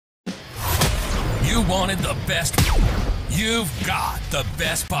You wanted the best. You've got the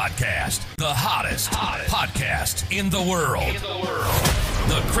best podcast, the hottest podcast in the world.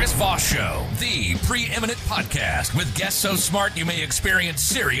 The Chris Voss Show, the preeminent podcast with guests so smart you may experience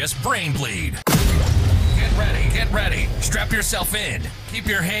serious brain bleed. Get ready. Strap yourself in. Keep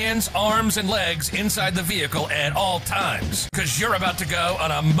your hands, arms, and legs inside the vehicle at all times, because you're about to go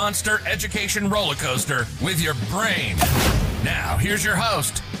on a monster education roller coaster with your brain. Now, here's your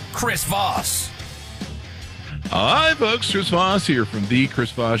host, Chris Voss. Hi, folks. Chris Voss here from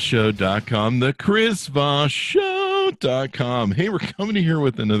thechrisvossshow.com, thechrisvossshow.com. Hey, we're coming in here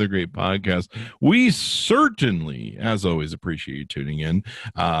with another great podcast. We certainly, as always, appreciate you tuning in.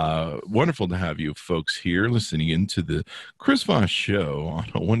 Wonderful to have you folks here listening in to the Chris Voss Show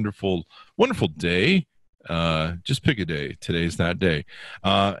on a wonderful, wonderful day. Just pick a day. Today's that day.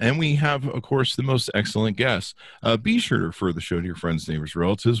 And we have, of course, the most excellent guests. Be sure to refer the show to your friends, neighbors,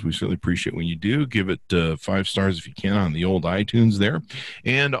 relatives. We certainly appreciate when you do. Give it 5 stars if you can on the old iTunes there.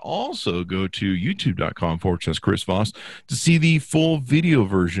 And also go to youtube.com/Chris Voss to see the full video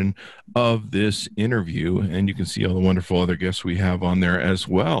version of this interview. And you can see all the wonderful other guests we have on there as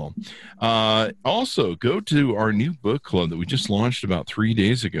well. Also, go to our new book club that we just launched about 3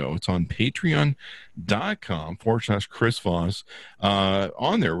 days ago. It's on patreon.com/Chris Voss.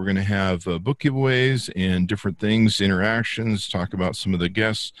 On there, we're going to have book giveaways and different things, interactions, talk about some of the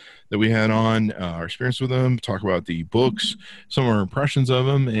guests that we had on, our experience with them, talk about the books, some of our impressions of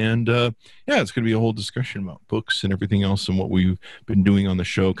them, and it's going to be a whole discussion about books and everything else and what we've been doing on the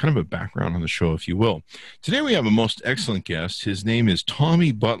show, kind of a background on the show, if you will. Today we have a most excellent guest. His name is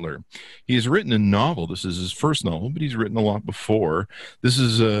Tommy Butler. He has written a novel. This is his first novel, but he's written a lot before. This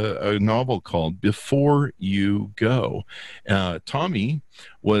is a novel called Before You Go. Tommy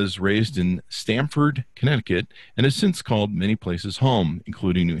was raised in Stamford, Connecticut, and has since called many places home,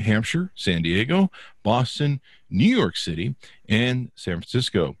 including New Hampshire, San Diego, Boston, New York City, and San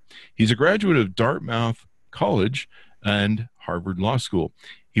Francisco. He's a graduate of Dartmouth College and Harvard Law School.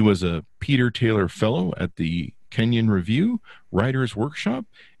 He was a Peter Taylor Fellow at the Kenyon Review Writers Workshop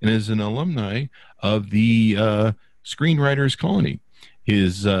and is an alumni of the Screenwriters Colony.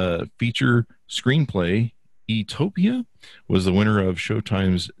 His feature screenplay, Etopia, was the winner of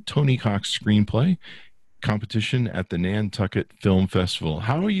Showtime's Tony Cox Screenplay competition at the Nantucket Film Festival.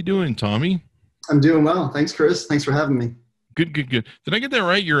 How are you doing, Tommy? I'm doing well. Thanks, Chris. Thanks for having me. Good. Did I get that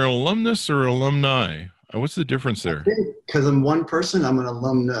right? You're an alumnus or alumni? What's the difference there? Because I'm one person, I'm an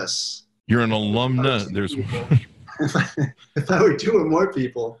alumnus. You're an alumnus. There's if I were 2 or more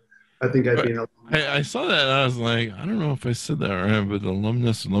people, I think I'd be an alumnus. I saw that and I was like, I don't know if I said that right, but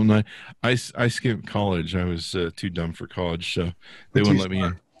alumnus, alumni. I skipped college. I was too dumb for college, so they wouldn't let me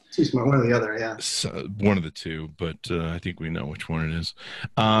in. Too smart, one or the other, yeah. So, one of the two, but I think we know which one it is.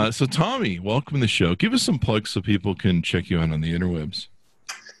 So, Tommy, welcome to the show. Give us some plugs so people can check you out on the interwebs.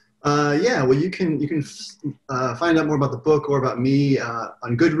 Well, you can find out more about the book or about me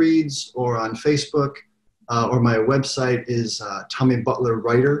on Goodreads or on Facebook, or my website is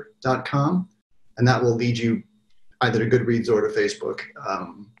tommybutlerwriter.com, and that will lead you either to Goodreads or to Facebook.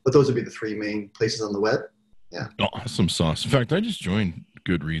 But those would be the 3 main places on the web. Yeah. Awesome sauce. In fact, I just joined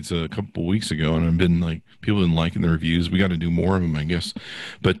Goodreads a couple weeks ago, and I've been people have been liking the reviews. We got to do more of them, I guess,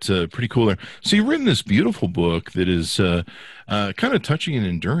 but pretty cool there. So you've written this beautiful book that is kind of touching and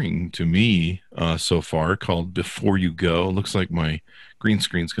enduring to me so far, called Before You Go. It looks like my green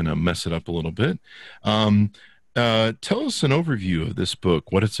screen's going to mess it up a little bit. Tell us an overview of this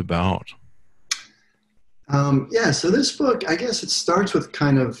book, what it's about. So this book, I guess it starts with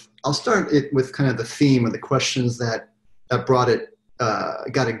I'll start it with kind of the theme or the questions that brought it,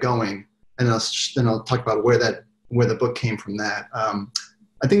 got it going, and then I'll talk about where the book came from that. I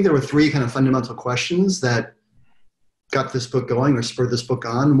think there were 3 kind of fundamental questions that got this book going or spurred this book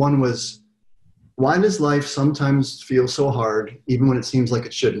on. One was, why does life sometimes feel so hard, even when it seems like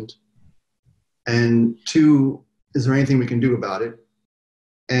it shouldn't? And 2, is there anything we can do about it?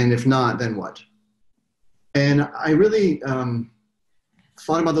 And if not, then what? And I really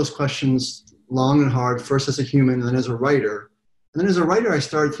thought about those questions long and hard, first as a human and then as a writer. And then as a writer, I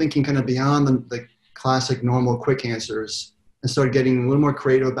started thinking kind of beyond the classic, normal, quick answers and started getting a little more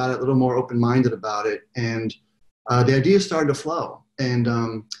creative about it, a little more open-minded about it. And the ideas started to flow. And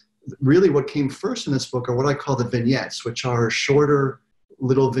really what came first in this book are what I call the vignettes, which are shorter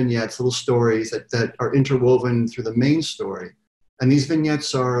little vignettes, little stories that are interwoven through the main story. And these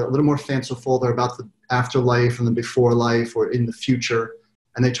vignettes are a little more fanciful. They're about the afterlife and the before life or in the future.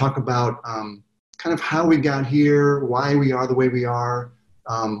 And they talk about kind of how we got here, why we are the way we are,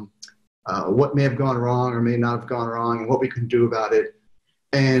 what may have gone wrong or may not have gone wrong, and what we can do about it.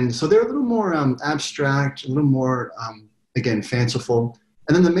 And so they're a little more abstract, a little more, again, fanciful.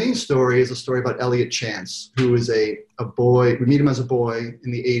 And then the main story is a story about Elliot Chance, who is a boy. We meet him as a boy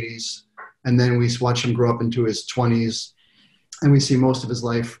in the 80s, and then we watch him grow up into his 20s, and we see most of his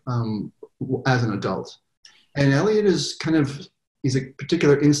life as an adult. And Elliot is he's a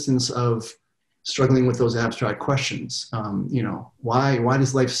particular instance of struggling with those abstract questions. Why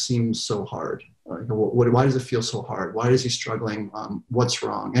does life seem so hard? Why does it feel so hard? Why is he struggling? What's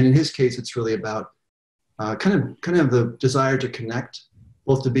wrong? And in his case, it's really about kind of the desire to connect,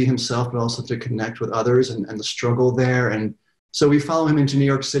 both to be himself, but also to connect with others and the struggle there. And so we follow him into New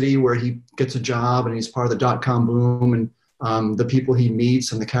York City, where he gets a job and he's part of the .com boom. And the people he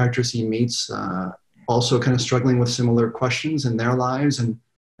meets and the characters he meets also kind of struggling with similar questions in their lives, and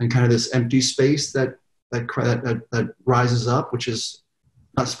kind of this empty space that rises up, which is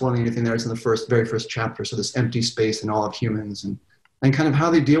not spoiling anything there. It's in the very first chapter. So this empty space in all of humans, and kind of how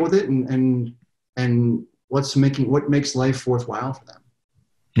they deal with it, and what makes life worthwhile for them.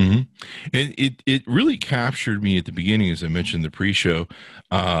 Mm-hmm. And it really captured me at the beginning, as I mentioned, the pre-show,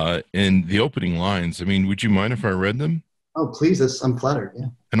 and the opening lines. I mean, would you mind if I read them? Oh, please. I'm flattered. Yeah.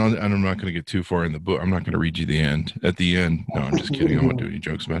 And I'm not going to get too far in the book. I'm not going to read you the end. At the end, no, I'm just kidding. I won't do any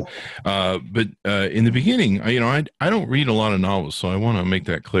jokes about it. But in the beginning, I don't read a lot of novels, so I want to make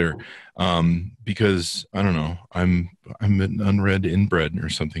that clear. Because I don't know, I'm an unread inbred or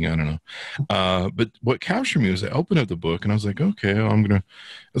something. I don't know. But what captured me was I opened up the book and I was like, okay,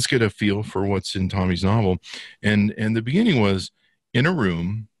 let's get a feel for what's in Tommy's novel. And the beginning was, in a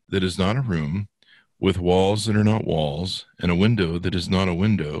room that is not a room, with walls that are not walls, and a window that is not a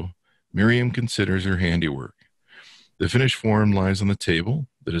window, Miriam considers her handiwork. The finished form lies on the table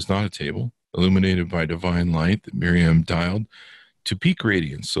that is not a table, illuminated by divine light that Miriam dialed to peak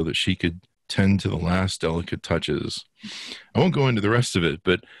radiance so that she could tend to the last delicate touches. I won't go into the rest of it,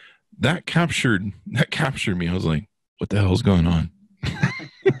 but that captured me. I was like, what the hell's going on?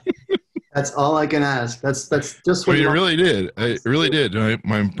 That's all I can ask. That's just what it really did. It really did.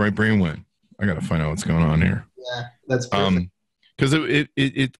 My brain went, I got to find out what's going on here. Yeah, that's perfect. Because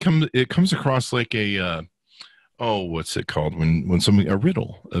it comes across like a what's it called when somebody a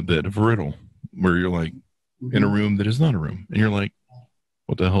bit of a riddle, where you're like in a room that is not a room, and you're like,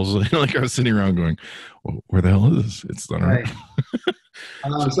 what the hell is it? Like, I was sitting around going, well, where the hell is this? It's not right.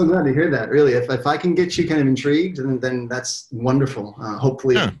 I'm so glad to hear that. Really, if I can get you kind of intrigued, then that's wonderful.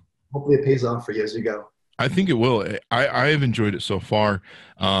 Hopefully it pays off for you as you go. I think it will. I have enjoyed it so far.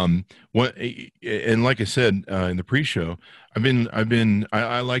 And like I said in the pre-show,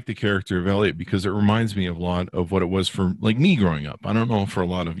 I like the character of Elliot because it reminds me of a lot of what it was for like me growing up. I don't know for a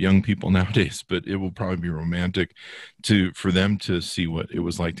lot of young people nowadays, but it will probably be romantic for them to see what it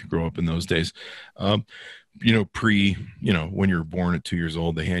was like to grow up in those days. When you're born at 2 years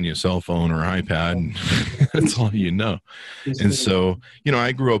old, they hand you a cell phone or iPad, and that's all you know. And so,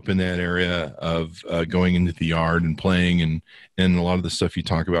 I grew up in that area of going into the yard and playing, and a lot of the stuff you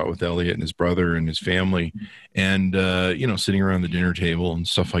talk about with Elliot and his brother and his family, and sitting around the dinner table and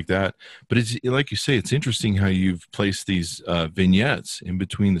stuff like that. But it's like you say, it's interesting how you've placed these vignettes in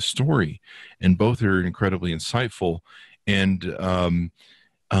between the story, and both are incredibly insightful, and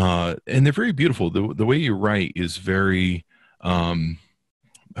they're very beautiful. The way you write is very, I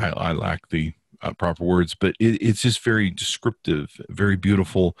lack the proper words, but it's just very descriptive, very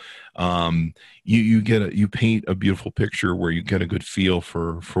beautiful. You paint a beautiful picture where you get a good feel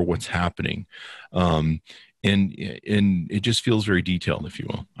for what's happening. And it just feels very detailed, if you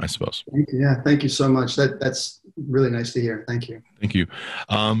will, I suppose. Thank you so much. That's really nice to hear. Thank you. Thank you.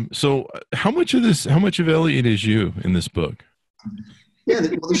 So how much of Elliot is you in this book? Yeah,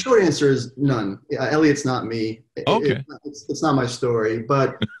 the short answer is none. Elliot's not me. Okay. It's not my story.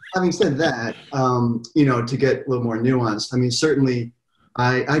 But having said that, to get a little more nuanced, I mean, certainly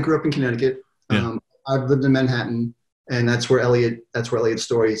I grew up in Connecticut. Yeah. I've lived in Manhattan, and that's where Elliot's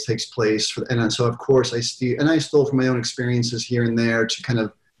story takes place. And so, of course, I stole from my own experiences here and there to kind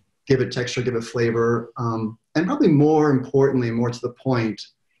of give it texture, give it flavor, and probably more importantly, more to the point,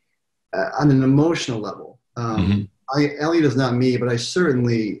 on an emotional level. Elliot is not me, but I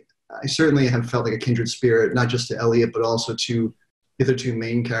certainly have felt like a kindred spirit, not just to Elliot, but also to the other two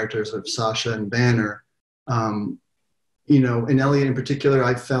main characters of Sasha and Banner. In Elliot in particular,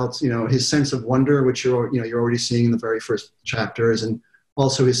 I felt, his sense of wonder, which you're already seeing in the very first chapters, and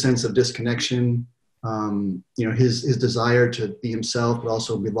also his sense of disconnection, his desire to be himself, but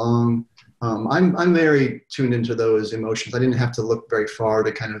also belong. I'm very tuned into those emotions. I didn't have to look very far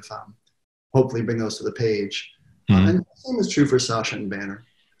to kind of hopefully bring those to the page. And the same is true for Sasha and Banner.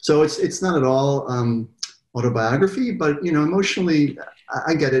 So it's not at all autobiography, but emotionally,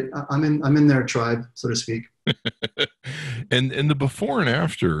 I get it. I'm in their tribe, so to speak. And the before and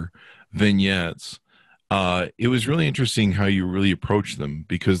after vignettes, it was really interesting how you really approach them,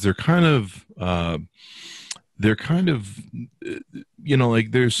 because they're kind of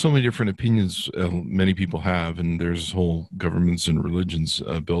like, there's so many different opinions many people have, and there's whole governments and religions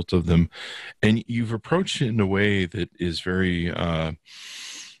built of them, and you've approached it in a way that is very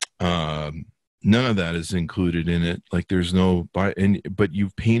none of that is included in it. Like, there's no but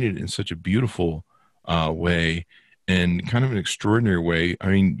you've painted it in such a beautiful way, and kind of an extraordinary way. I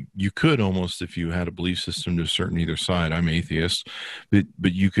mean, you could almost, if you had a belief system to a certain either side, I'm atheist,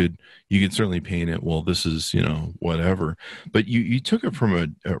 but you could certainly paint it, well, this is, whatever. But you took it from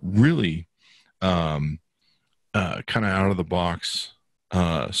a really kind of out of the box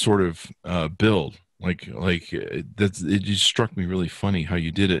sort of build. Like that's, it just struck me really funny how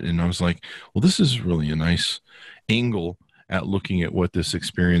you did it. And I was like, well, this is really a nice angle at looking at what this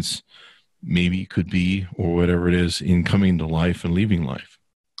experience maybe could be, or whatever it is, in coming to life and leaving life.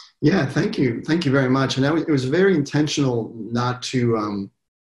 Yeah, thank you very much. And it was very intentional not to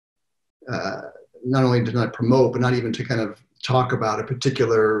not only to not promote, but not even to kind of talk about a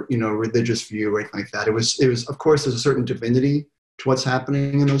particular religious view or anything like that. It was of course, there's a certain divinity to what's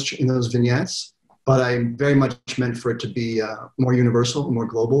happening in those vignettes, but I very much meant for it to be more universal, more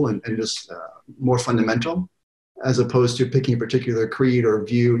global, and just more fundamental, as opposed to picking a particular creed or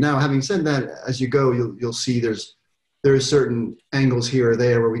view. Now, having said that, as you go, you'll see there are certain angles here or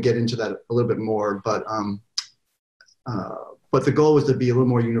there where we get into that a little bit more, but the goal was to be a little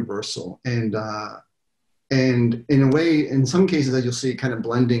more universal, and in a way, in some cases, that you'll see, kind of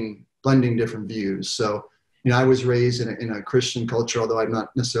blending different views. So, I was raised in a Christian culture, although I don't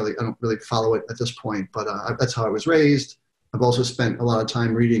really follow it at this point, but that's how I was raised. I've also spent a lot of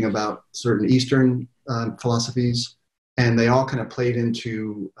time reading about certain Eastern philosophies, and they all kind of played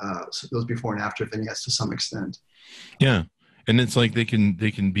into those before and after vignettes to some extent. Yeah. And it's like they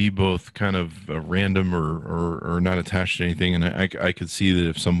can be both kind of random or not attached to anything. And I could see that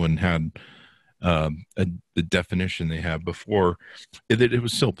if someone had the definition they have before, it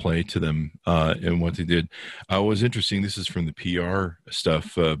would still play to them in what they did. What was interesting, this is from the PR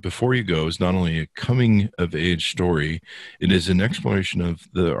stuff, Before You Go is not only a coming of age story, it is an exploration of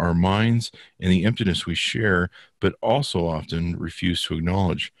our minds and the emptiness we share, but also often refuse to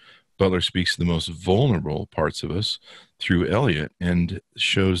acknowledge. Butler speaks to the most vulnerable parts of us through Eliot, and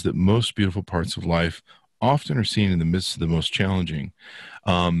shows that most beautiful parts of life often are seen in the midst of the most challenging.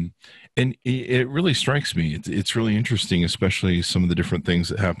 And it really strikes me. It's really interesting, especially some of the different things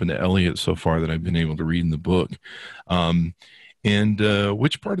that happened to Eliot so far that I've been able to read in the book. And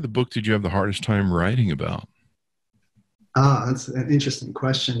which part of the book did you have the hardest time writing about? That's an interesting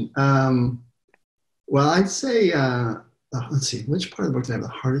question. Well, I'd say, let's see, which part of the book did I have the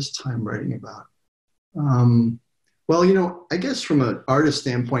hardest time writing about? Well, I guess from an artist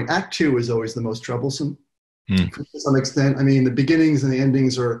standpoint, Act 2 is always the most troublesome to some extent. I mean, the beginnings and the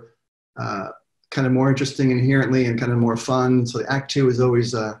endings are kind of more interesting inherently and kind of more fun. So the Act 2 is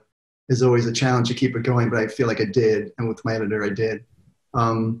always a challenge to keep it going, but I feel like I did, and with my editor, I did.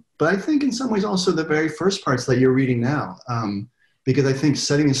 But I think in some ways also the very first parts that you're reading now, because I think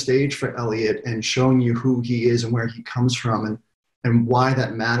setting a stage for Eliot and showing you who he is and where he comes from and why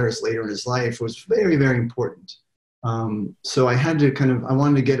that matters later in his life was very, very important. So I had to I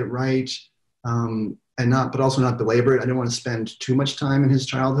wanted to get it right, but also not belabor it. I didn't want to spend too much time in his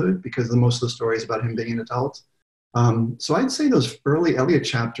childhood, because most of the story is about him being an adult. So I'd say those early Eliot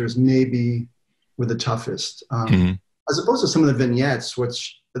chapters maybe were the toughest, as opposed to some of the vignettes,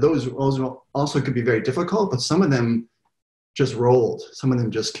 which those also could be very difficult, but some of them just rolled. Some of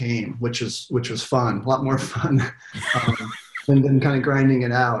them just came, which was fun, a lot more fun than kind of grinding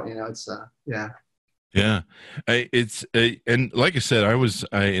it out. It's yeah. Yeah, and like I said, I was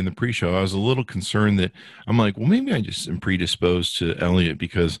in the pre-show, I was a little concerned that I'm like, well, maybe I just am predisposed to Eliot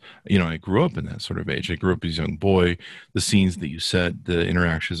because, I grew up in that sort of age. I grew up as a young boy, the scenes that you said, the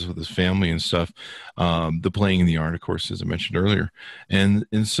interactions with his family and stuff, the playing in the art, of course, as I mentioned earlier. And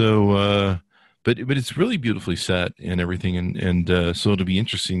so, but it's really beautifully set and everything. And so it'll be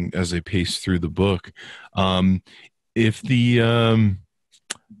interesting as I pace through the book.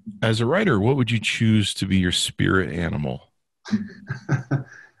 As a writer, what would you choose to be your spirit animal?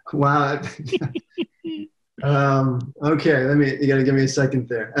 Wow. Okay, you got to give me a second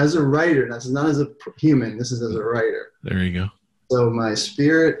there. As a writer, that's not as a human, this is as a writer. There you go. So my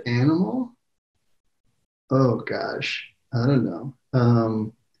spirit animal? Oh gosh, I don't know.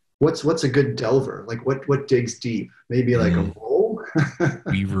 What's a good delver? Like what digs deep? Maybe like a mole?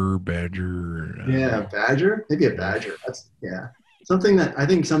 Beaver, badger. Yeah, badger. Maybe a badger. That's something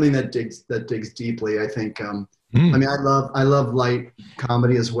that digs deeply. I think. I mean, I love light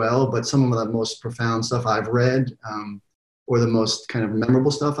comedy as well, but some of the most profound stuff I've read, or the most kind of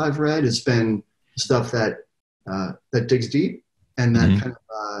memorable stuff I've read, has been stuff that digs deep and that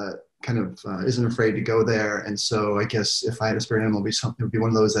kind of isn't afraid to go there. And so, I guess if I had a spirit animal, it would be one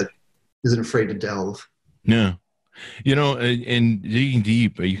of those that isn't afraid to delve. Yeah. You know, and digging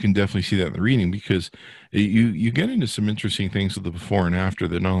deep, you can definitely see that in the reading, because you get into some interesting things with the before and after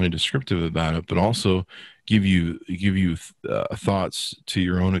that not only descriptive about it, but also give you thoughts to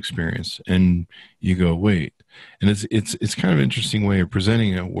your own experience, and you go, wait. And it's kind of an interesting way of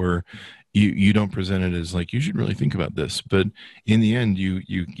presenting it, where you don't present it as like, you should really think about this, but in the end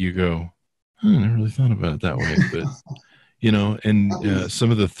you go, I never really thought about it that way. But you know, and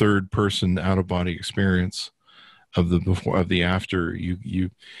some of the third person out of body experience of the before, of the after, you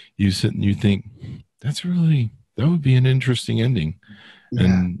sit and you think, that would be an interesting ending.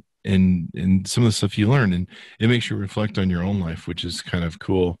 Yeah. And some of the stuff you learn, and it makes you reflect on your own life, which is kind of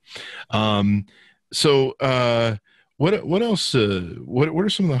cool. So what else, what are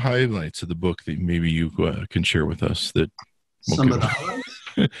some of the highlights of the book that maybe you can share with us? That some of the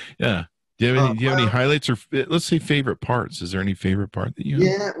highlights? Yeah. Do you have any highlights, or let's say favorite parts? Is there any favorite part that you have?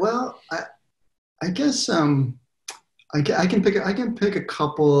 Yeah, well, I guess I can pick a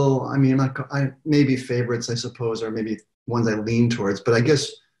couple. I mean, maybe favorites, I suppose, or maybe ones I lean towards. But I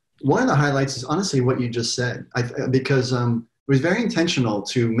guess one of the highlights is honestly what you just said, because it was very intentional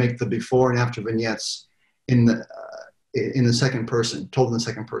to make the before and after vignettes in the second person, told in the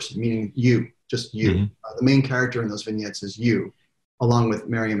second person, meaning you, just you. Mm-hmm. The main character in those vignettes is you, along with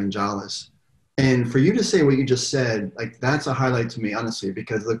Miriam and Jalis. And for you to say what you just said, like, that's a highlight to me, honestly,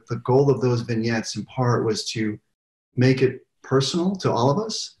 because the goal of those vignettes in part was to make it personal to all of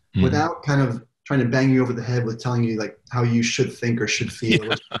us, without kind of trying to bang you over the head with telling you like how you should think or should feel.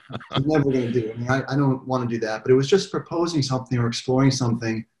 Yeah. I'm never going to do it. I mean, I don't want to do that, but it was just proposing something or exploring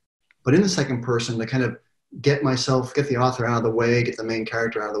something, but in the second person, to kind of get the author out of the way, get the main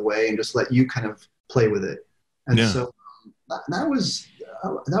character out of the way, and just let you kind of play with it. And so that was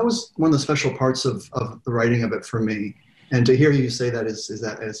one of the special parts of the writing of it for me. And to hear you say that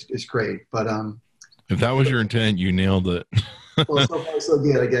is great. But if that was your intent, you nailed it. Well, so far so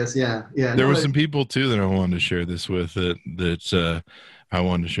good, I guess. Yeah. There were some people too that I wanted to share this with, that I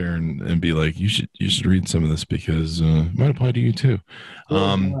wanted to share and be like, you should read some of this, because it might apply to you too. I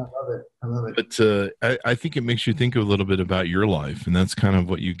love it. But I think it makes you think a little bit about your life, and that's kind of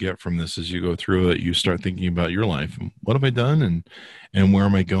what you get from this. As you go through it, you start thinking about your life, and what have I done, and where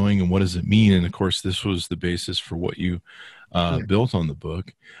am I going, and what does it mean? And of course, this was the basis for what you built on the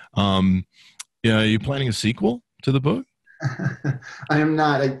book. Yeah, are you planning a sequel to the book? I am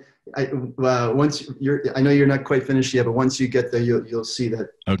not. Once I know you're not quite finished yet, but once you get there, you'll see that.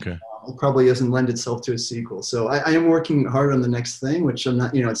 Okay. It probably doesn't lend itself to a sequel. So I am working hard on the next thing, which I'm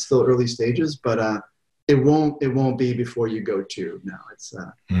not. It's still early stages, but it won't be before you go to. No, it's.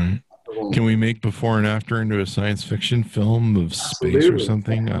 Can we make Before and After into a science fiction film of space or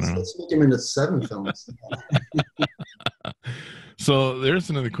something? I don't know. Let's make him into 7 films. So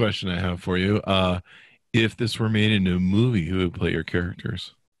there's another question I have for you. If this were made into a movie, who would play your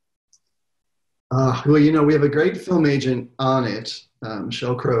characters? Well, we have a great film agent on it,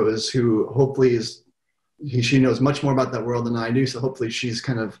 Michelle Crows, who hopefully she knows much more about that world than I do. So hopefully she's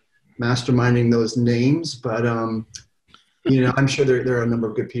kind of masterminding those names. But, I'm sure there are a number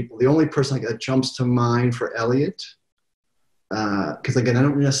of good people. The only person that jumps to mind for Elliot, because again, I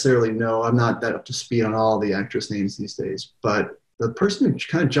don't necessarily know. I'm not that up to speed on all the actress names these days. But the person who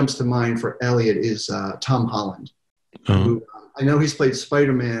kind of jumps to mind for Elliot is Tom Holland. Who, I know he's played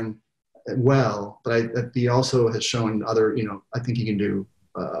Spider-Man well, but he also has shown other, I think he can do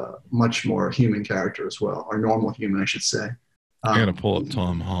much more human character as well, or normal human, I should say. I got to pull up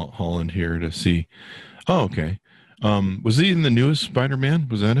Tom Holland here to see. Oh, okay. Was he in the newest Spider-Man?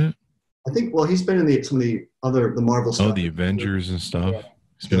 Was that it? I think, well, he's been in some of the Marvel stuff. Oh, the Avengers and stuff. Yeah.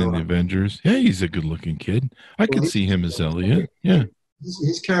 He's been in the Avengers. Yeah, he's a good-looking kid. I could see him as Elliot. Yeah.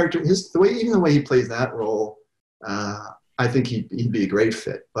 His character, the way he plays that role, I think he'd be a great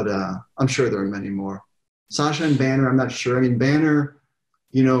fit. But I'm sure there are many more. Sasha and Banner, I'm not sure. I mean, Banner,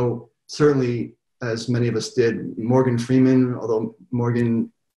 certainly, as many of us did, Morgan Freeman, although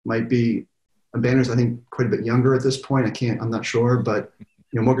Morgan might be, Banner's, I think, quite a bit younger at this point. I'm not sure. But,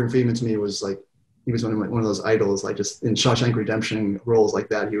 Morgan Freeman to me was like, he was one of those idols, like just in Shawshank Redemption roles like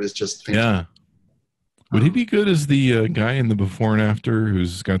that. He was just fantastic. Yeah. Would he be good as the guy in the Before and After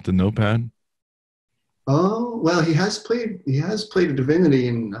who's got the notepad? Oh well, he has played a divinity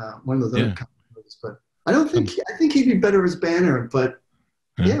in one of those other Yeah. movies, but I think he'd be better as Banner. But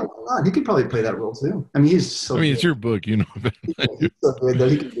Yeah. yeah, why not? He could probably play that role too. I mean, he's so I mean, it's good. your book, you know. He's so good that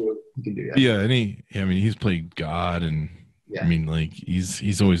he can do it. He can do that. Yeah, and I mean, he's played God, and I Yeah. mean, like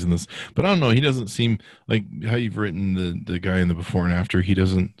he's always in this. But I don't know. He doesn't seem like how you've written the guy in the before and after. He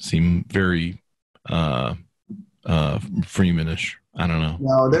doesn't seem very Freemanish. I don't know.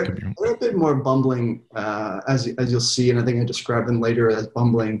 No, I could be wrong. they're a bit more bumbling, as you'll see, and I think I describe them later as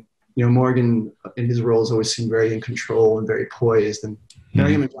bumbling. You know, Morgan in his roles always seem very in control and very poised, and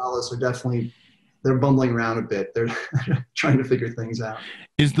Miriam and Dallas are definitely they're bumbling around a bit. They're trying to figure things out.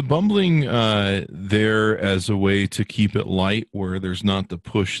 Is the bumbling there as a way to keep it light, where there's not the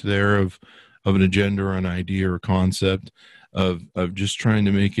push there of an agenda or an idea or concept of just trying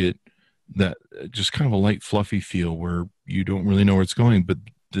to make it that just kind of a light, fluffy feel where you don't really know where it's going, but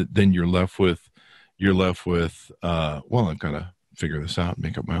then you're left with well, I've got to figure this out and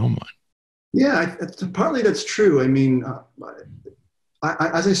make up my own mind. Yeah, partly that's true. I mean,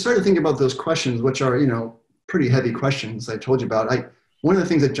 as I started thinking about those questions, which are pretty heavy questions I told you about, one of the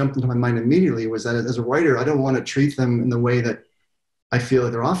things that jumped into my mind immediately was that as a writer, I don't want to treat them in the way that I feel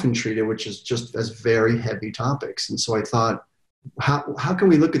that they're often treated, which is just as very heavy topics. And so I thought, how can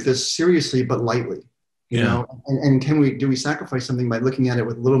we look at this seriously but lightly? You know, and do we sacrifice something by looking at it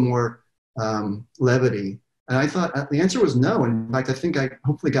with a little more levity? And I thought the answer was no. In fact, I think I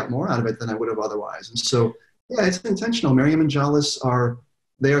hopefully got more out of it than I would have otherwise. And so, yeah, it's intentional. Miriam and Jalis are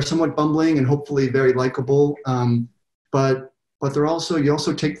somewhat bumbling and hopefully very likable, but they're also you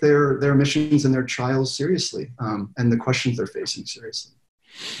also take their missions and their trials seriously, and the questions they're facing seriously.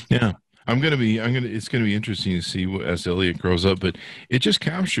 Yeah. It's gonna be interesting to see as Elliot grows up, but it just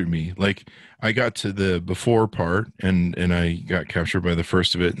captured me. Like I got to the before part and I got captured by the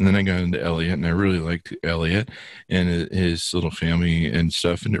first of it. And then I got into Elliot and I really liked Elliot and his little family and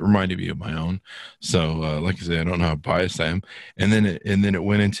stuff. And it reminded me of my own. So, like I said, I don't know how biased I am. And then it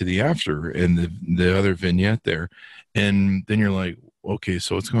went into the after and the other vignette there. And then you're like, okay,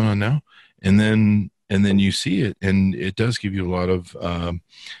 so what's going on now? And then you see it and it does give you a lot of,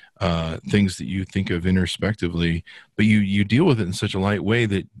 things that you think of introspectively, but you deal with it in such a light way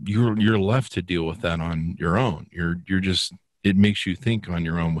that you're left to deal with that on your own. It makes you think on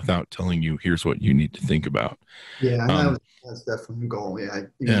your own without telling you, here's what you need to think about. Yeah, that's definitely a goal. Yeah.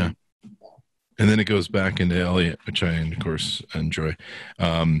 Yeah. And then it goes back into Elliot, which I, of course, enjoy,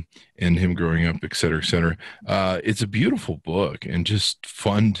 and him growing up, et cetera, et cetera. It's a beautiful book and just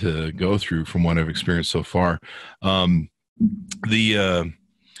fun to go through from what I've experienced so far. What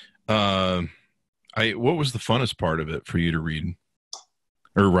was the funnest part of it for you to read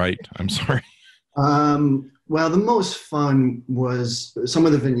or write? I'm sorry. Well, the most fun was some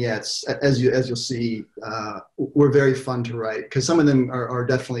of the vignettes, as you'll see, were very fun to write because some of them are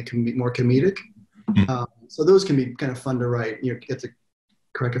definitely more comedic. Mm-hmm. So those can be kind of fun to write. You get to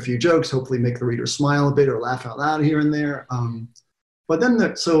correct a few jokes, hopefully make the reader smile a bit or laugh out loud here and there. But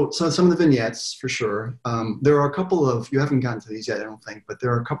then, so some of the vignettes, for sure. There are a couple of, you haven't gotten to these yet, I don't think, but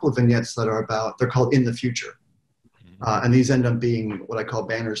there are a couple of vignettes that are they're called In the Future. And these end up being what I call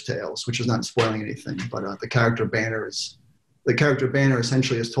Banner's tales, which is not spoiling anything, but the character Banner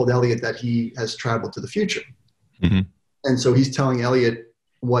essentially has told Elliot that he has traveled to the future. Mm-hmm. And so he's telling Elliot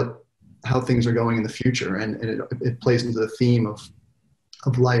how things are going in the future. And it plays into the theme of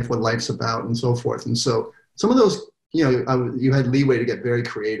life, what life's about and so forth. And so some of those, you had leeway to get very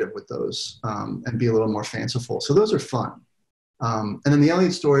creative with those and be a little more fanciful. So those are fun. And then the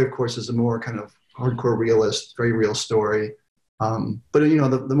Elliot story, of course, is a more kind of hardcore realist, very real story. But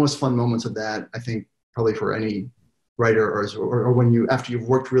the most fun moments of that, I think, probably for any writer or when after you've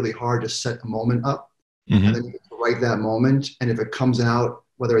worked really hard to set a moment up, mm-hmm. and then you get to write that moment, and if it comes out,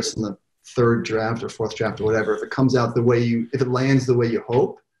 whether it's in the third draft or fourth draft or whatever, if it comes out if it lands the way you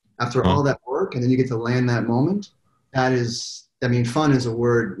hope after all that work, and then you get to land that moment. That is, I mean, fun is a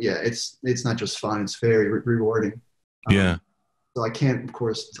word. Yeah, it's not just fun; it's very rewarding. Yeah. So I can't, of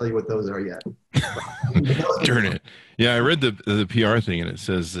course, tell you what those are yet. Darn it! Yeah, I read the PR thing, and it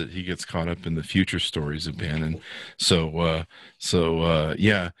says that he gets caught up in the future stories of Bannon. So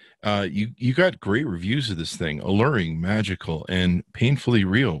you got great reviews of this thing. Alluring, magical, and painfully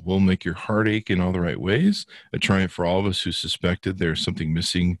real. Will make your heart ache in all the right ways. A triumph for all of us who suspected there's something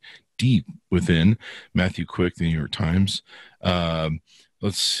missing deep within. Matthew Quick, the New York Times.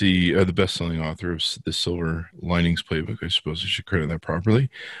 Let's see, the best-selling author of The Silver Linings Playbook. I suppose I should credit that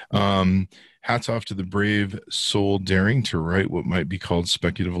properly. Hats off to the brave soul daring to write what might be called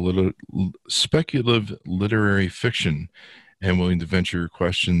speculative literary fiction and willing to venture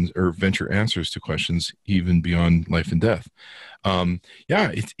questions or venture answers to questions even beyond life and death.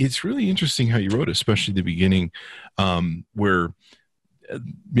 Yeah, it's really interesting how you wrote it, especially the beginning, where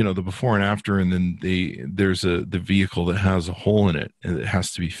the before and after, and then there's the vehicle that has a hole in it and it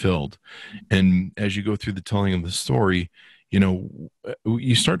has to be filled. And as you go through the telling of the story,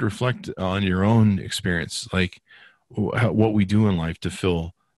 you start to reflect on your own experience, like what we do in life to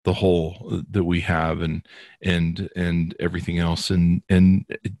fill the hole that we have, and everything else. And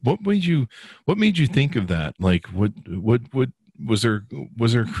what made you think of that? Like, what was there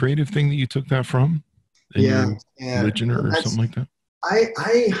a creative thing that you took that from? Yeah, religion or something like that?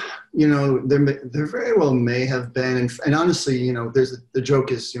 There very well may have been, and honestly, the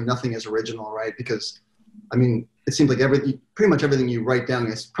joke is, nothing is original, right? Because, I mean, it seems like pretty much everything you write down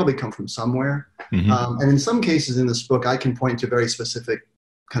has probably come from somewhere. Mm-hmm. And in some cases in this book, I can point to very specific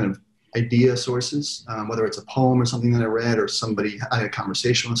kind of idea sources, whether it's a poem or something that I read, or I had a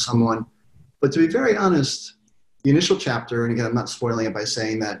conversation with someone. But to be very honest, the initial chapter, and again, I'm not spoiling it by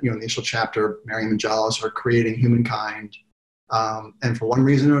saying that, in the initial chapter, Miriam and Jalos are creating humankind. And for one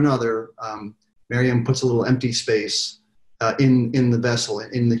reason or another, Miriam puts a little empty space in the vessel,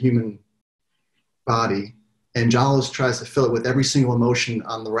 in the human body. And Jalos tries to fill it with every single emotion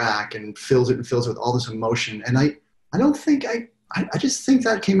on the rack, and fills it with all this emotion. And I don't think I just think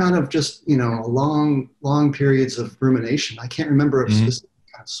that came out of just, long periods of rumination. I can't remember a specific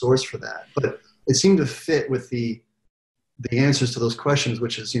kind of source for that, but it seemed to fit with the answers to those questions,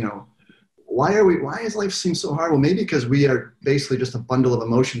 which is, why does life seem so hard? Well, maybe because we are basically just a bundle of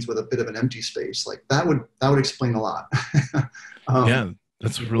emotions with a bit of an empty space. Like that would explain a lot. Yeah,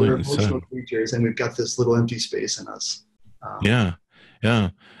 that's really we're emotional creatures, and we've got this little empty space in us. Yeah.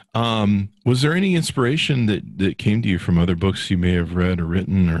 Was there any inspiration that came to you from other books you may have read or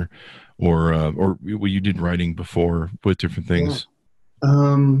written, or you did writing before with different things?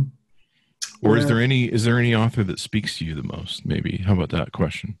 Yeah. Or is there any author that speaks to you the most? Maybe. How about that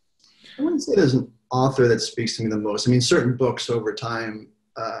question? I wouldn't say there's an author that speaks to me the most. I mean, certain books over time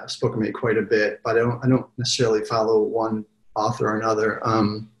spoke to me quite a bit, but I don't necessarily follow one author or another.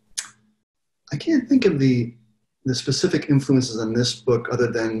 I can't think of the specific influences in this book,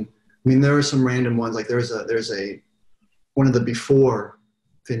 other than, there are some random ones. Like there's one of the before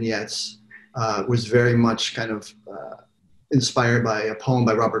vignettes was very much kind of inspired by a poem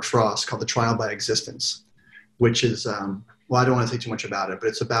by Robert Frost called "The Trial by Existence," which is, I don't want to say too much about it, but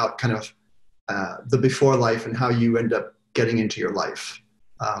it's about kind of the before life and how you end up getting into your life.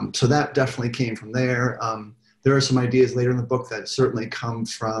 So that definitely came from there. There are some ideas later in the book that certainly come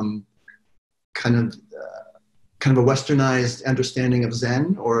from kind of a westernized understanding of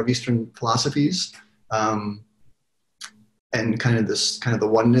Zen or of Eastern philosophies, and kind of the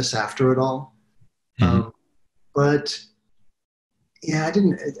oneness after it all. Mm-hmm. But yeah, I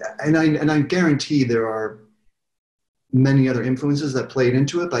didn't, and I guarantee there are many other influences that played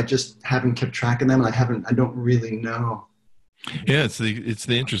into it, but I just haven't kept track of them. And I don't really know. Yeah, it's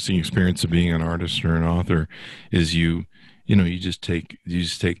the interesting experience of being an artist or an author is you just take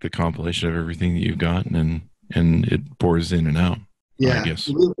the compilation of everything that you've gotten and it pours in and out. Yeah, I guess.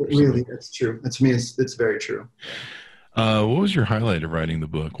 Really, that's true. That's me. It's very true. What was your highlight of writing the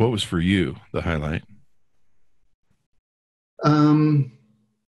book? What was for you the highlight?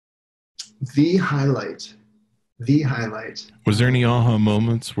 The highlight. Was there any aha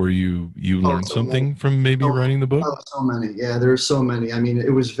moments where you learned something from maybe writing the book? Oh, so many. Yeah, there are so many. I mean,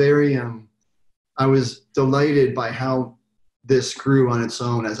 it was very, I was delighted by how this grew on its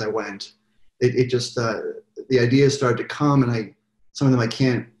own as I went. It just, the ideas started to come, and some of them I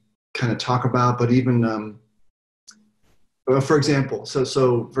can't kind of talk about, but even, for example,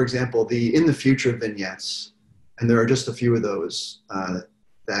 the in the future vignettes, and there are just a few of those,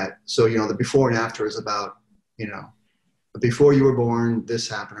 the before and after is about, before you were born, this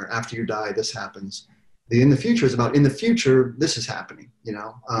happened, or after you die, this happens. The in the future is about, in the future, this is happening,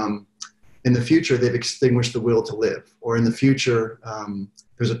 In the future, they've extinguished the will to live, or in the future,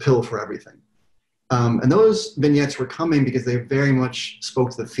 there's a pill for everything. And those vignettes were coming because they very much spoke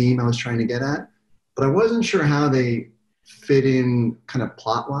to the theme I was trying to get at, but I wasn't sure how they fit in kind of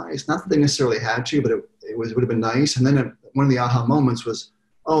plot-wise. Not that they necessarily had to, but it would have been nice. And then one of the aha moments was,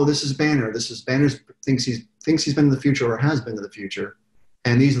 oh, this is Banner. Banner thinks he's been in the future or has been to the future.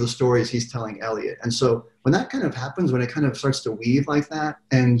 And these are the stories he's telling Elliot. And so when that kind of happens, when it kind of starts to weave like that,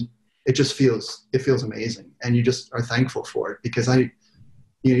 and it just feels amazing. And you just are thankful for it, because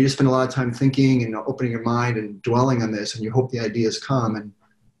you just spend a lot of time thinking and opening your mind and dwelling on this, and you hope the ideas come. And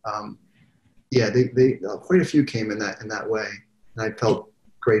they quite a few came in that way. And I felt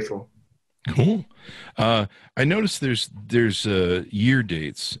grateful. Cool. I noticed there's year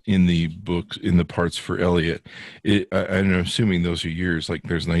dates in the book, in the parts for Elliot. I'm assuming those are years, like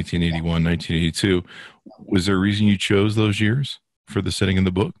there's 1981, 1982. Was there a reason you chose those years for the setting in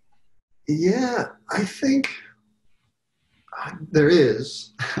the book? Yeah, I think there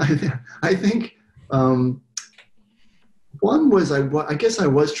is. I think one was I guess I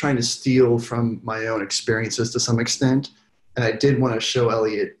was trying to steal from my own experiences to some extent, and I did want to show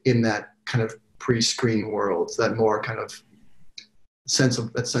Elliot in that kind of pre-screen world, that more kind of sense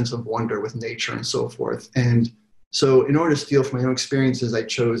of wonder with nature and so forth. And so in order to steal from my own experiences, I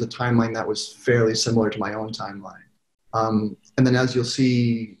chose a timeline that was fairly similar to my own timeline. And then as you'll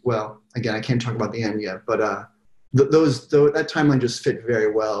see, well, again, I can't talk about the end yet, but that timeline just fit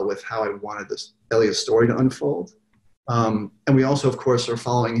very well with how I wanted this Elliot's story to unfold. And we also, of course, are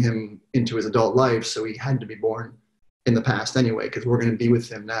following him into his adult life, so he had to be born in the past anyway, because we're going to be with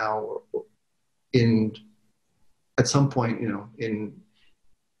him now at some point, in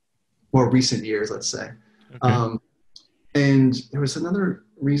more recent years, let's say. Okay. And there was another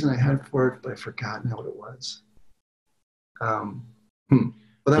reason I had for it, but I forgot now what it was.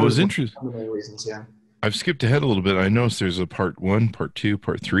 But that was interesting. One of the main reasons, yeah. I've skipped ahead a little bit. I noticed there's a part 1, part 2,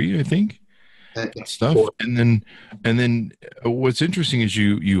 part 3, I think. Stuff. 4. And then what's interesting is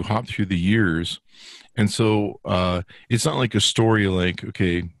you hop through the years. And so it's not like a story like,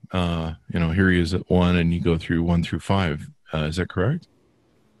 okay, here he is at 1 and you go through 1 through 5. Is that correct?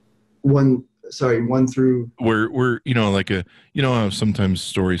 1 through where like how sometimes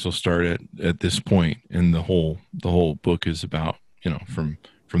stories will start at this point and the whole book is about, from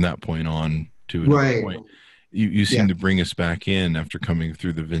that point on to another point. You seem to bring us back in after coming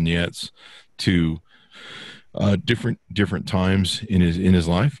through the vignettes to different times in his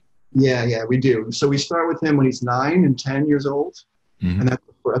life. Yeah, we do. So we start with him when he's 9 and 10 years old, and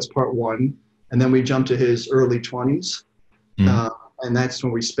that's part 1. And then we jump to his early 20s, and that's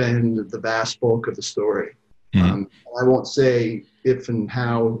when we spend the vast bulk of the story. I won't say if and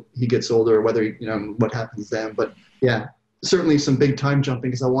how he gets older, or whether what happens then, but yeah, certainly some big time jumping,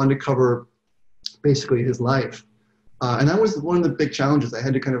 because I wanted to cover basically his life, and that was one of the big challenges. I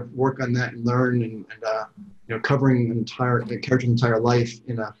had to kind of work on that and learn, and covering the character's entire life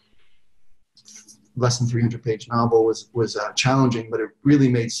in a less than 300-page novel was challenging, but it really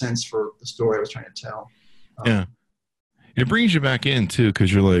made sense for the story I was trying to tell. Yeah, it brings you back in too,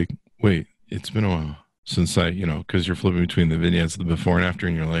 because you're like, wait, it's been a while since because you're flipping between the vignettes, the before and after,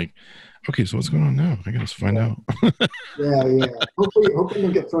 and you're like, okay, so what's going on now? I gotta find out. yeah. Hopefully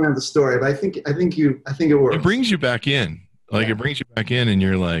you'll get thrown out of the story, but I think it works. It brings you back in. It brings you back in, and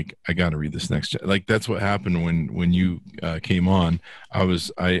you're like, I got to read this next. Like that's what happened when you came on.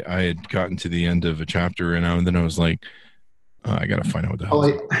 I had gotten to the end of a chapter, and then I was like, I got to find out what the hell.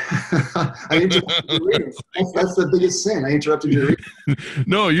 I interrupted your reading. That's the biggest sin. I interrupted your reading.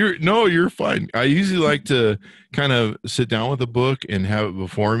 No, you're fine. I usually like to kind of sit down with a book and have it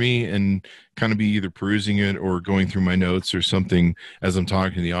before me and kind of be either perusing it or going through my notes or something as I'm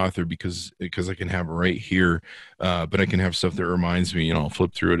talking to the author, because I can have it right here, but I can have stuff that reminds me. I'll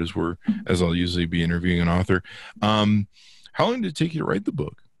flip through it as I'll usually be interviewing an author. How long did it take you to write the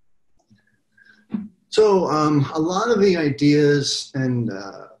book? So a lot of the ideas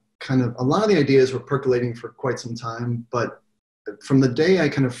were percolating for quite some time, but from the day I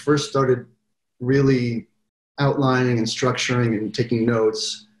kind of first started really outlining and structuring and taking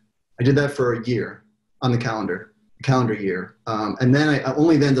notes, I did that for a year on the calendar year. And then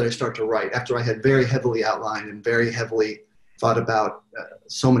only then did I start to write, after I had very heavily outlined and very heavily thought about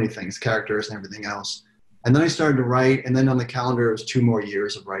so many things, characters and everything else. And then I started to write, and then on the calendar it was 2 more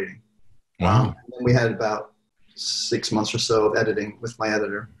years of writing. Wow. And then we had about 6 months or so of editing with my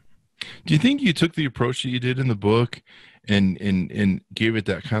editor. Do you think you took the approach that you did in the book and gave it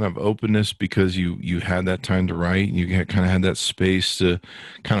that kind of openness because you had that time to write, and you kind of had that space to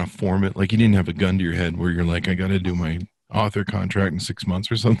kind of form it? Like you didn't have a gun to your head where you're like, I got to do my author contract in 6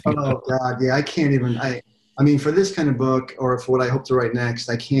 months or something. Oh God, yeah, I can't even. I mean, for this kind of book, or for what I hope to write next,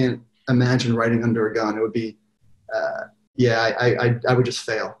 I can't imagine writing under a gun. It would be. I would just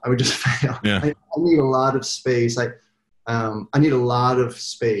fail. Yeah. I need a lot of space. I need a lot of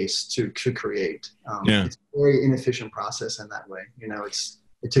space to create. It's a very inefficient process in that way.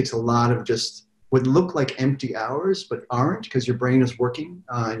 It takes a lot of just what look like empty hours, but aren't, because your brain is working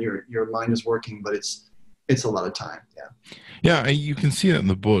and your mind is working, but it's a lot of time. Yeah, you can see that in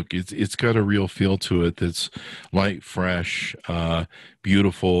the book. It's got a real feel to it that's light, fresh,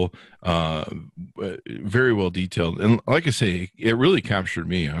 beautiful, very well detailed. And like I say, it really captured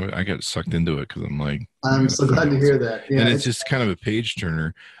me. I got sucked into it because I'm like, I'm so glad to hear that. Yeah, and it's just kind of a page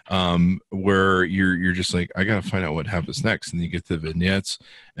turner, where you're just like, I got to find out what happens next. And you get the vignettes,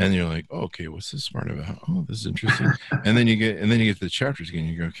 and you're like, oh, okay, what's this part about? Oh, this is interesting. and then you get to the chapters again.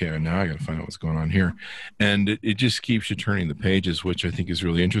 You go, okay, now I got to find out what's going on here, and it just keeps you turning the pages, which I think is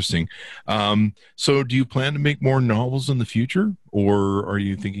really interesting. So, do you plan to make more novels in the future, or are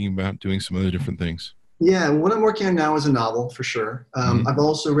you thinking about doing some other different things? Yeah, what I'm working on now is a novel for sure. I've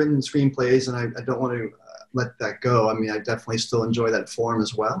also written screenplays, and I don't want to let that go. I mean, I definitely still enjoy that form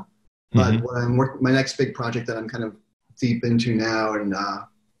as well. But what I'm my next big project that I'm kind of deep into now and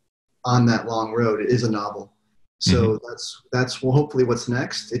on that long road is a novel. So that's hopefully what's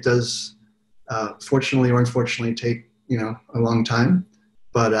next. It does, fortunately or unfortunately, take a long time,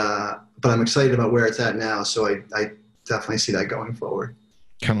 but I'm excited about where it's at now. So I definitely see that going forward.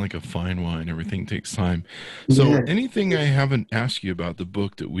 Kind of like a fine wine, everything takes time. So anything I haven't asked you about the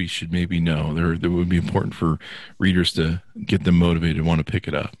book that we should maybe know that would be important for readers to get them motivated and want to pick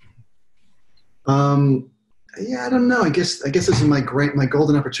it up? Yeah, I don't know. I guess this is my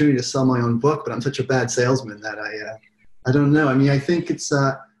golden opportunity to sell my own book, but I'm such a bad salesman that I don't know. I mean, I think it's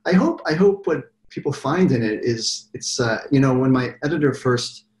I hope what people find in it is it's when my editor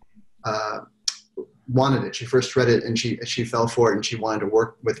first wanted it. She first read it and she fell for it and she wanted to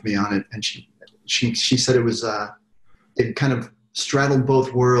work with me on it. And she said it was it kind of straddled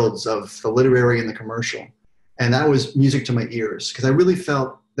both worlds of the literary and the commercial, and that was music to my ears because I really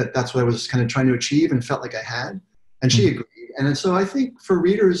felt that that's what I was kind of trying to achieve and felt like I had. And she agreed. And so I think for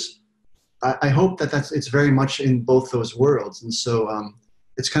readers, I hope that it's very much in both those worlds. And so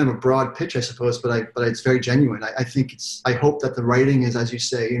it's kind of a broad pitch, I suppose, but it's very genuine. I hope that the writing is, as you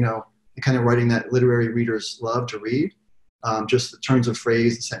say, the kind of writing that literary readers love to read, just the turns of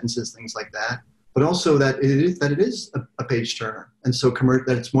phrase, the sentences, things like that. But also that it is a page turner, and so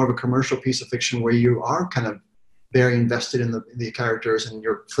that it's more of a commercial piece of fiction where you are kind of very invested in the characters and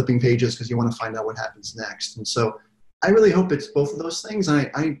you're flipping pages because you want to find out what happens next. And so I really hope it's both of those things. And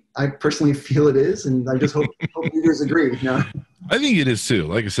I personally feel it is, and I just hope readers agree. I think it is too.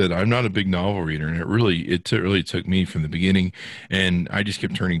 Like I said, I'm not a big novel reader, and it really took me from the beginning, and I just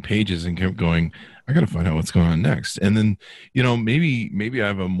kept turning pages and kept going, I got to find out what's going on next. And then, maybe I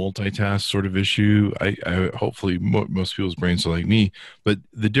have a multitask sort of issue. I hopefully most people's brains are like me, but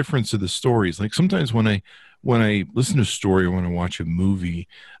the difference of the stories, like sometimes when I listen to a story or when I watch a movie,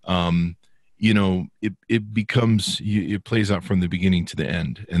 it becomes, it plays out from the beginning to the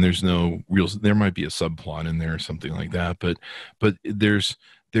end, and there's no there might be a subplot in there or something like that, but there's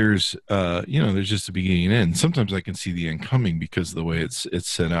just the beginning and end. Sometimes I can see the end coming because of the way it's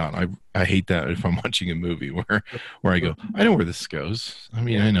set out. I hate that if I'm watching a movie where I go, I know where this goes. I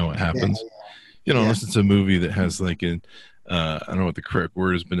mean, I know what happens. Unless it's a movie that has like I don't know what the correct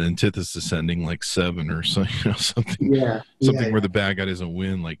word is, but antithesis ending like Seven or something, something where the bad guy doesn't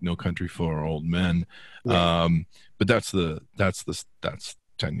win, like No Country for Old Men. Yeah. But that's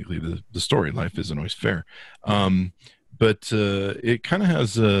technically the story. Life isn't always fair. But it kind of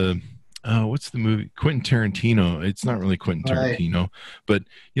has what's the movie? Quentin Tarantino. It's not really Quentin Tarantino, but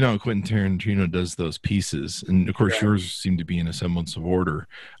Quentin Tarantino does those pieces, and of course yours seem to be in a semblance of order.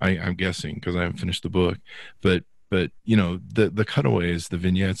 I'm guessing because I haven't finished the book, but the cutaways, the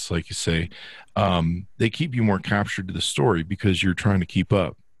vignettes, like you say, they keep you more captured to the story because you're trying to keep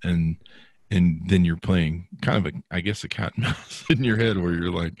up, and then you're playing kind of a cat and mouse in your head where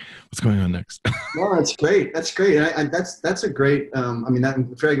you're like, what's going on next? Well, that's great. That's great. That's a great.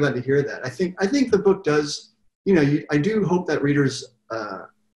 I'm very glad to hear that. I think the book does. I do hope that readers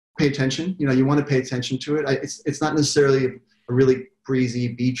pay attention. You want to pay attention to it. It's not necessarily a really breezy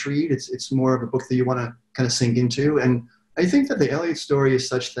beach read. It's more of a book that you want to kind of sink into. And I think that the Eliot story is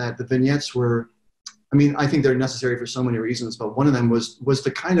such that the vignettes were, I think they're necessary for so many reasons, but one of them was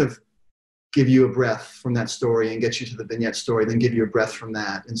to kind of give you a breath from that story and get you to the vignette story, then give you a breath from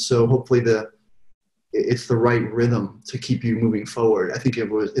that. And so hopefully it's the right rhythm to keep you moving forward. I think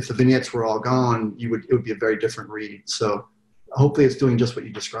if the vignettes were all gone, it would be a very different read. So hopefully it's doing just what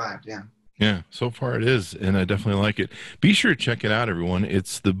you described. Yeah. Yeah, so far it is, and I definitely like it. Be sure to check it out, everyone.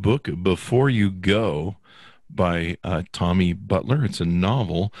 It's the book Before You Go by Tommy Butler. It's a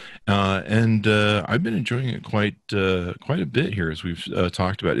novel, and I've been enjoying it quite a bit here as we've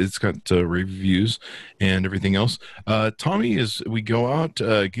talked about it. It's got reviews and everything else. Tommy, as we go out,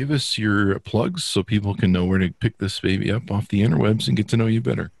 give us your plugs so people can know where to pick this baby up off the interwebs and get to know you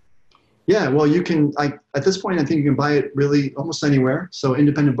better. Yeah, well, you can, at this point, I think you can buy it really almost anywhere. So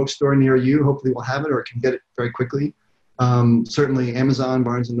independent bookstore near you, hopefully will have it or can get it very quickly. Certainly Amazon,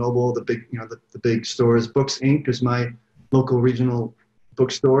 Barnes and Noble, the big, the big stores. Books Inc. is my local regional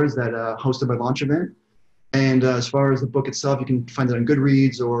bookstores that hosted my launch event. And as far as the book itself, you can find it on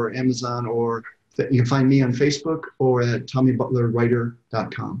Goodreads or Amazon, or you can find me on Facebook or at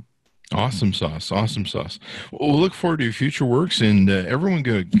TommyButlerWriter.com. Awesome sauce. Awesome sauce. Well, we'll look forward to your future works, and everyone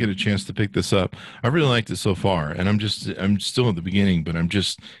going to get a chance to pick this up. I really liked it so far, and I'm still at the beginning, but I'm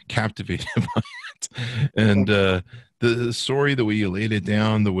just captivated by it. And the story, the way you laid it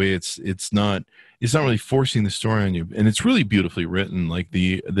down, the way it's not really forcing the story on you, and it's really beautifully written. Like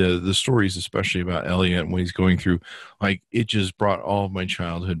the stories, especially about Elliot and what he's going through, like it just brought all of my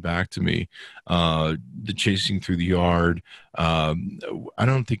childhood back to me. The chasing through the yard. I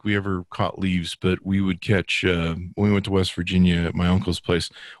don't think we ever caught leaves, but we would catch when we went to West Virginia at my uncle's place.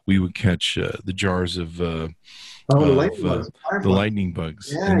 We would catch the jars of the lightning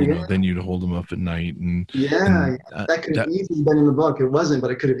bugs, yeah, and then you'd hold them up at night, and that could have easily been in the book. It wasn't,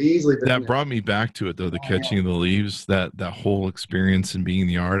 but it could have easily been. That brought me back to it, though, the catching of the leaves, that whole experience and being in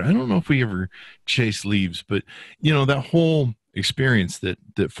the yard. I don't know if we ever chased leaves, but that whole experience that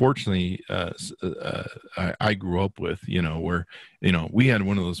fortunately I grew up with, where we had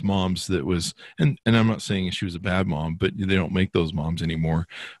one of those moms that was, and I'm not saying she was a bad mom, but they don't make those moms anymore.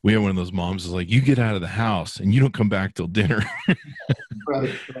 We had one of those moms is like, you get out of the house and you don't come back till dinner.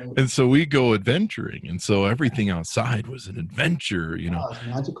 Right. And so we go adventuring, and so everything outside was an adventure. It's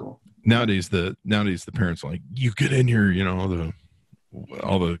magical. Nowadays the parents are like, you get in here,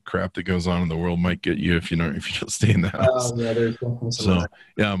 all the crap that goes on in the world might get you if you don't stay in the house. There's definitely some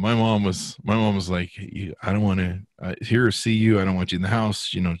yeah, my mom was like, I don't want to hear or see you. I don't want you in the house.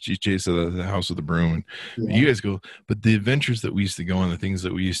 She chased out of the house with a broom, and you guys go. But the adventures that we used to go on, the things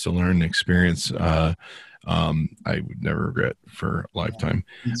that we used to learn and experience, I would never regret for a lifetime.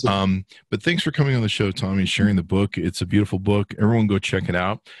 But thanks for coming on the show, Tommy, sharing the book. It's a beautiful book. Everyone go check it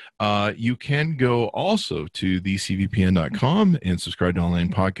out. You can go also to thecvpn.com and subscribe to online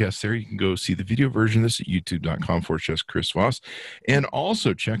podcasts there. You can go see the video version of this at youtube.com/Chris Voss, and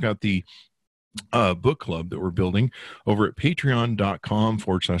also check out the book club that we're building over at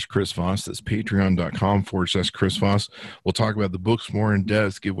patreon.com/Chris Voss. That's patreon.com/Chris Voss. We'll talk about the books more in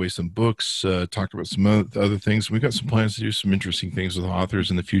depth, give away some books, talk about some other things. We've got some plans to do some interesting things with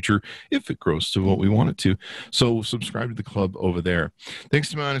authors in the future if it grows to what we want it to. So subscribe to the club over there. Thanks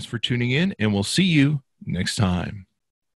to Manis for tuning in, and we'll see you next time.